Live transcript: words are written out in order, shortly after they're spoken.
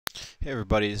Hey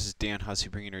everybody, this is Dan Hussey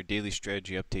bringing our daily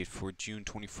strategy update for June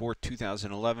 24,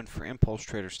 2011 for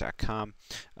ImpulseTraders.com.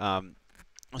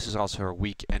 This is also our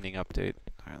week ending update.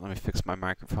 All right, let me fix my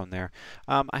microphone there.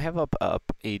 I have up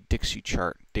a Dixie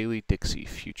chart, daily Dixie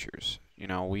futures. You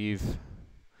know, we've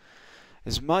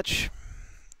as much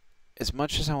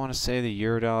as I want to say the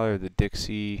Eurodollar, the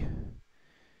Dixie,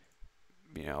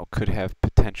 could have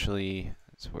potentially,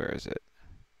 where is it?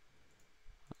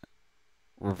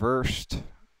 Reversed,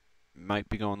 might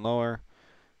be going lower.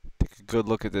 Take a good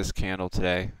look at this candle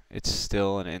today. It's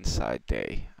still an inside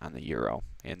day on the Euro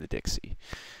and the Dixie.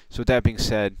 So with that being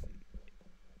said,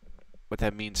 what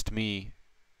that means to me,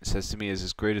 it says to me, is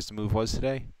as great as the move was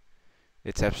today,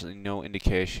 it's absolutely no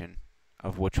indication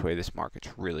of which way this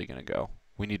market's really going to go.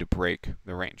 We need to break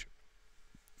the range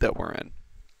that we're in.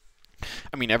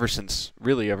 I mean, ever since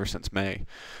May,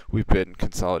 we've been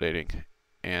consolidating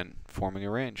and forming a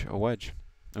range, a wedge.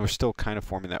 And we're still kind of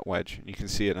forming that wedge. And you can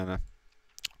see it on a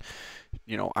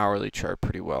hourly chart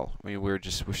pretty well. I mean, we're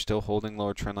still holding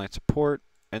lower trendline support,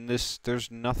 and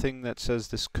there's nothing that says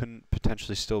this couldn't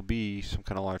potentially still be some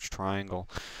kind of large triangle,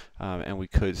 and we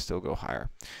could still go higher.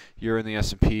 Euro and the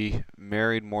S&P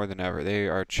married more than ever. They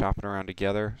are chopping around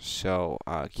together, so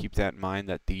keep that in mind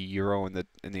that the Euro and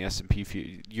the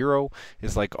S&P Euro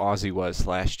is like Aussie was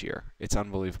last year. It's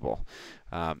unbelievable.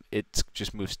 It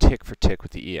just moves tick for tick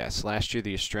with the ES. Last year,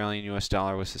 the Australian US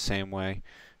dollar was the same way.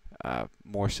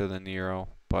 More so than the euro,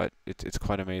 but it's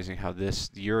quite amazing how the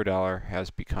euro dollar has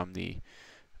become the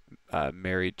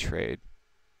married trade,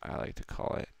 I like to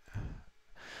call it.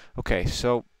 Okay,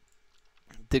 so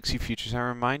Dixie futures. I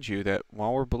remind you that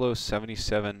while we're below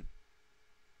 77,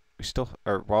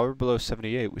 while we're below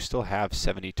 78, we still have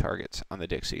 70 targets on the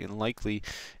Dixie, and likely,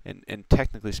 and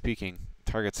technically speaking,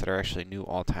 targets that are actually new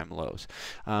all-time lows.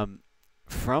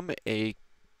 From a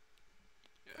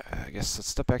I guess let's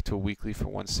step back to a weekly for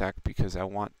 1 sec because I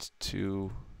want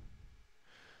to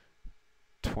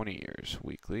 20 years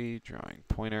weekly drawing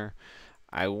pointer.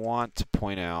 I want to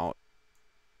point out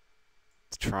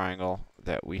the triangle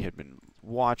that we had been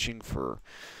watching for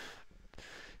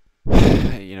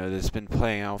that's been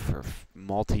playing out for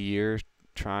multi-year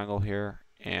triangle here,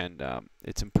 and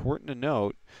it's important to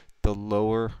note the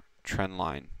lower trend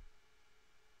line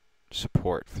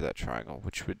support for that triangle,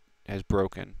 which has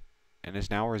broken and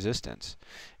is now resistance.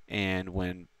 And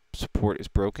when support is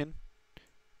broken,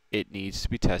 it needs to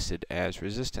be tested as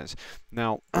resistance.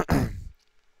 Now,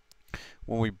 when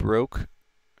we broke,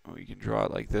 we can draw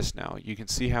it like this now. You can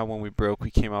see how when we broke, we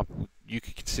came up, you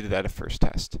could consider that a first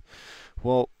test.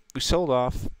 Well, we sold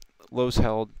off, lows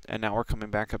held, and now we're coming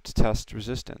back up to test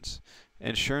resistance.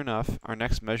 And sure enough, our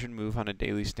next measured move on a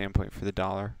daily standpoint for the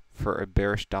dollar, for a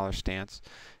bearish dollar stance,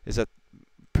 is at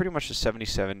pretty much a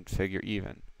 77 figure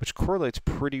even, which correlates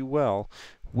pretty well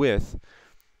with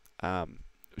that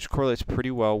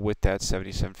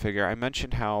 77 figure. I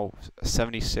mentioned how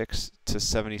 76 to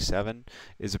 77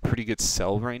 is a pretty good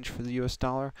sell range for the US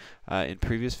dollar in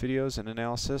previous videos and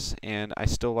analysis, and I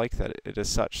still like that it as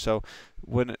such. So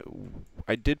when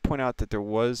I did point out that there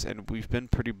was, and we've been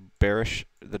pretty bearish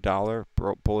the dollar,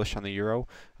 bullish on the euro,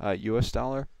 US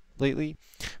dollar lately,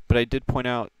 but I did point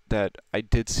out that I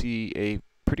did see a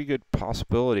pretty good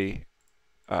possibility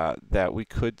that we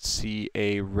could see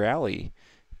a rally,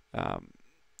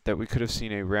 that we could have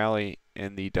seen a rally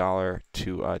in the dollar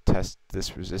to test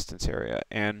this resistance area.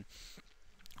 And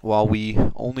while we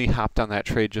only hopped on that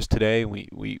trade just today,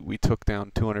 we took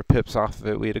down 200 pips off of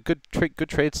it. We had a good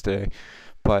trades today,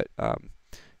 but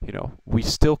we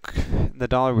still, the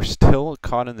dollar, we're still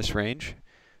caught in this range.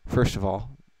 First of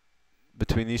all,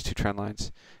 between these two trend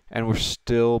lines, and we're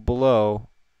still below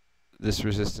this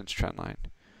resistance trend line,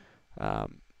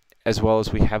 as well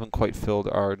as we haven't quite filled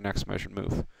our next measured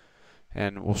move.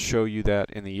 And we'll show you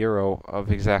that in the euro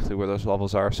of exactly where those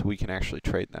levels are so we can actually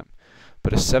trade them.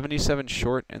 But a 77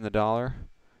 short in the dollar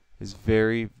is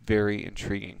very, very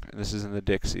intriguing. And this is in the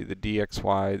Dixie, the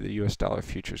DXY, the US dollar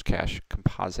futures cash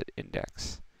composite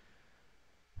index.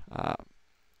 $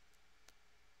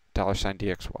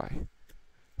 DXY.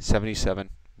 77,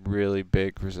 really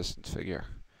big resistance figure.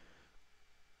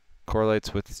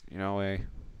 Correlates with, a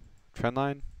trend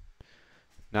line.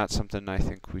 Not something I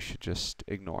think we should just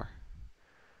ignore.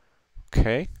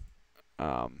 Okay.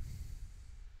 So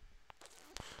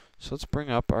let's bring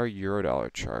up our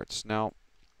Eurodollar charts. Now,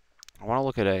 I want to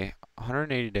look at a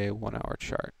 180-day 1-hour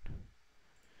chart.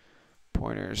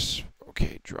 Pointers.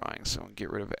 Okay, drawing. So I'm going to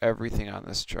get rid of everything on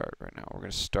this chart right now. We're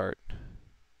going to start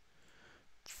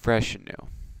fresh and new.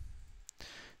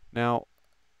 Now,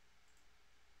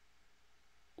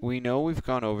 we know we've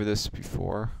gone over this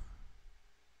before.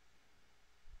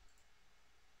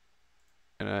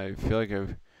 and I feel like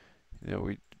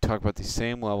we talk about these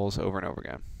same levels over and over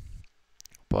again.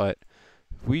 But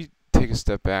if we take a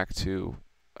step back to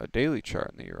a daily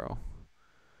chart in the euro,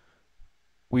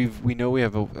 we know we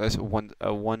have a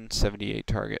 178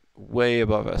 target way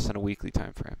above us on a weekly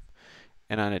time frame,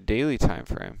 and on a daily time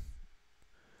frame,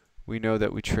 we know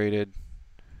that we traded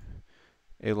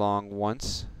a long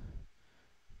once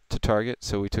to target.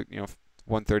 So we took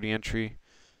 130 entry,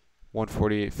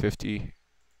 148.50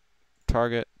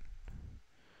 target.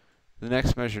 The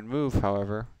next measured move,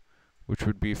 however, which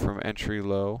would be from entry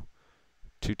low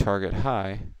to target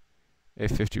high, a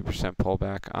 50%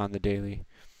 pullback on the daily,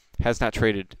 has not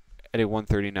traded at a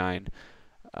 139,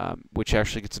 which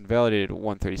actually gets invalidated at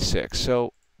 136.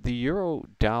 So the euro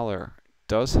dollar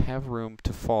does have room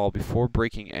to fall before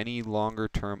breaking any longer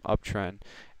term uptrend,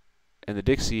 and the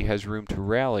Dixie has room to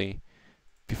rally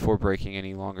before breaking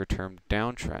any longer term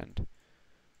downtrend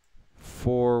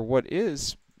for what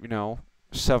is,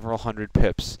 several hundred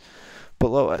pips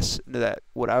below us, into that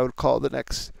what I would call the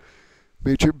next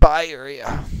major buy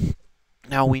area.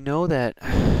 Now we know that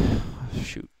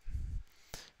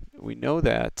we know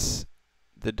that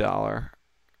the dollar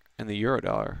and the euro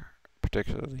dollar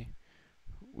particularly,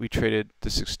 we traded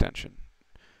this extension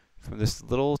from this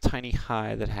little tiny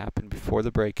high that happened before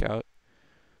the breakout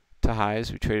to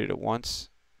highs. We traded it once,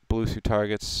 blew through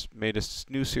targets, made a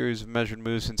new series of measured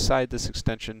moves inside this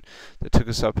extension that took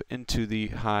us up into the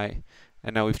high,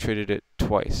 and now we've traded it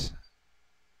twice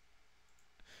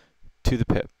to the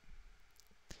pip.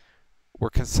 We're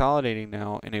consolidating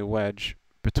now in a wedge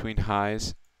between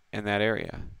highs and that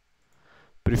area.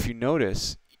 But if you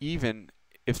notice, even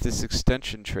if this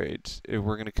extension trades, if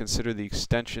we're going to consider the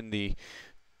extension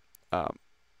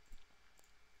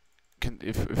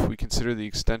if we consider the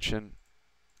extension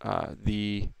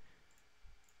the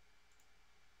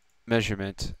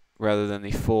measurement rather than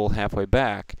the full halfway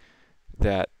back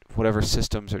that whatever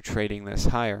systems are trading this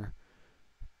higher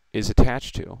is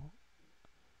attached to.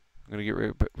 I'm going to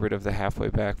get rid of the halfway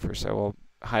back first. I will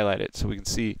highlight it so we can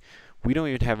see we don't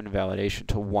even have an invalidation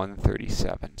to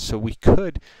 137. So we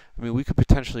could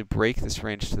potentially break this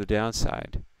range to the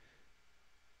downside,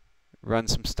 run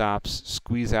some stops,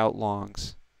 squeeze out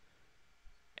longs,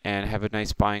 and have a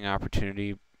nice buying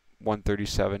opportunity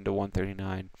 137 to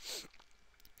 139.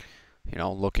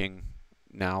 Looking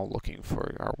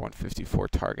for our 154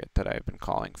 target that I've been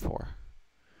calling for.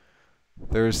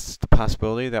 There's the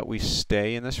possibility that we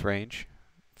stay in this range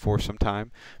for some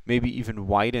time, maybe even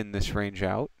widen this range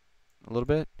out a little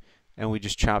bit, and we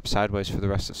just chop sideways for the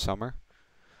rest of summer.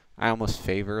 I almost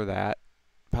favor that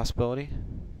possibility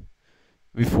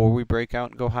before we break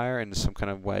out and go higher into some kind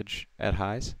of wedge at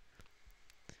highs.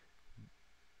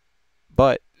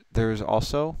 But there's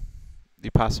also the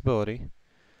possibility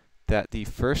that the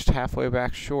first halfway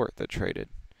back short that traded,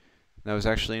 that was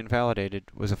actually invalidated,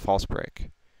 was a false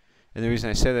break. And the reason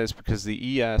I say that is because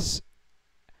the ES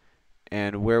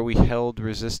and where we held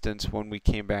resistance when we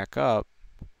came back up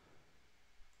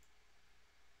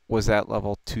was that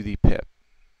level to the pip.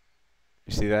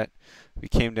 You see that? We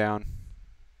came down,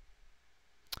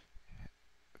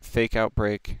 fake out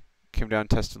break, came down,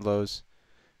 tested lows,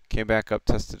 came back up,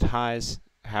 tested highs,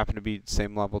 happened to be the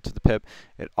same level to the pip.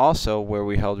 It also, where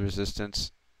we held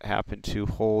resistance, happened to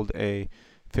hold a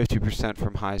 50%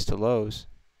 from highs to lows.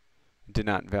 Did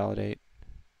not invalidate.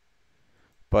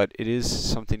 But it is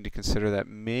something to consider that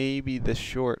maybe this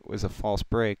short was a false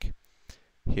break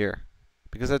here,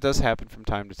 because that does happen from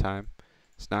time to time.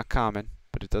 It's not common,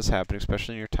 but it does happen,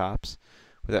 especially in your tops.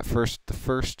 With that the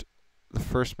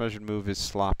first measured move is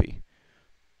sloppy,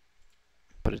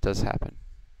 but it does happen.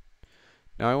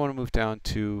 Now I want to move down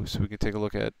to, so we can take a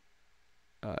look at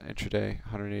intraday,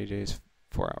 180 days,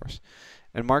 4 hours.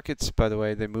 And markets, by the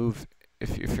way, they move,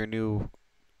 if you're new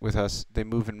with us, they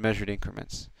move in measured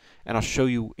increments. And I'll show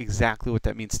you exactly what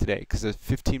that means today, because a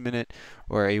 15-minute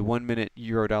or a 1-minute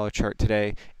euro-dollar chart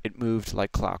today, it moved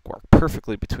like clockwork,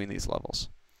 perfectly between these levels.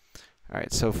 All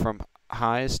right, so from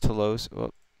highs to lows,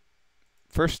 well,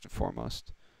 first and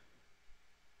foremost,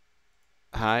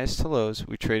 highs to lows,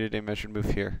 we traded a measured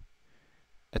move here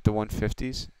at the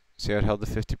 150s. See how it held the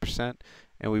 50%?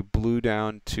 And we blew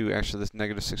down to actually this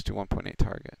negative 61.8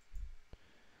 target.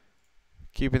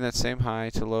 Keeping that same high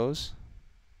to lows.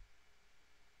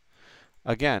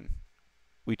 Again,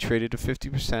 we traded to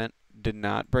 50%, did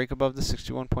not break above the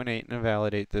 61.8 and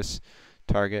invalidate this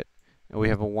target, and we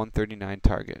have a 139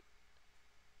 target.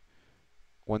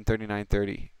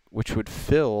 139.30, which would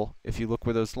fill, if you look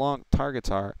where those long targets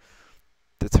are,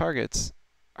 the targets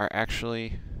are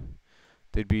actually,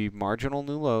 they'd be marginal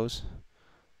new lows,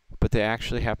 but they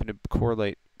actually happen to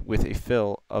correlate with a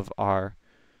fill of our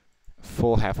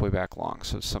full halfway back long.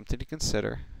 So something to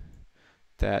consider,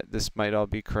 that this might all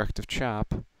be corrective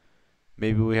chop.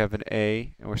 Maybe we have an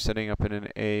A and we're setting up in an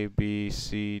A, B,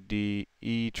 C, D,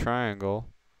 E triangle.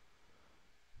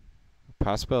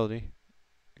 Possibility.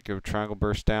 Give a triangle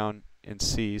burst down in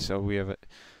C, so we have a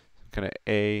kind of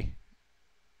A,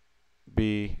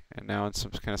 B, and now in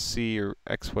some kind of C or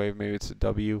X wave, maybe it's a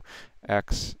W,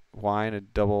 X, Y, and a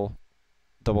double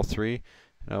 3.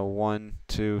 1,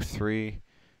 2, 3,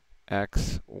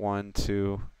 X, 1,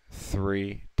 2,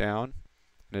 3 down,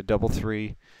 and a double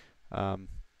 3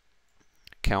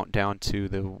 count down to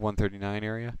the 139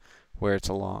 area where it's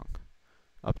along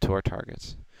up to our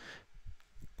targets.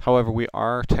 However, we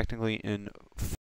are technically in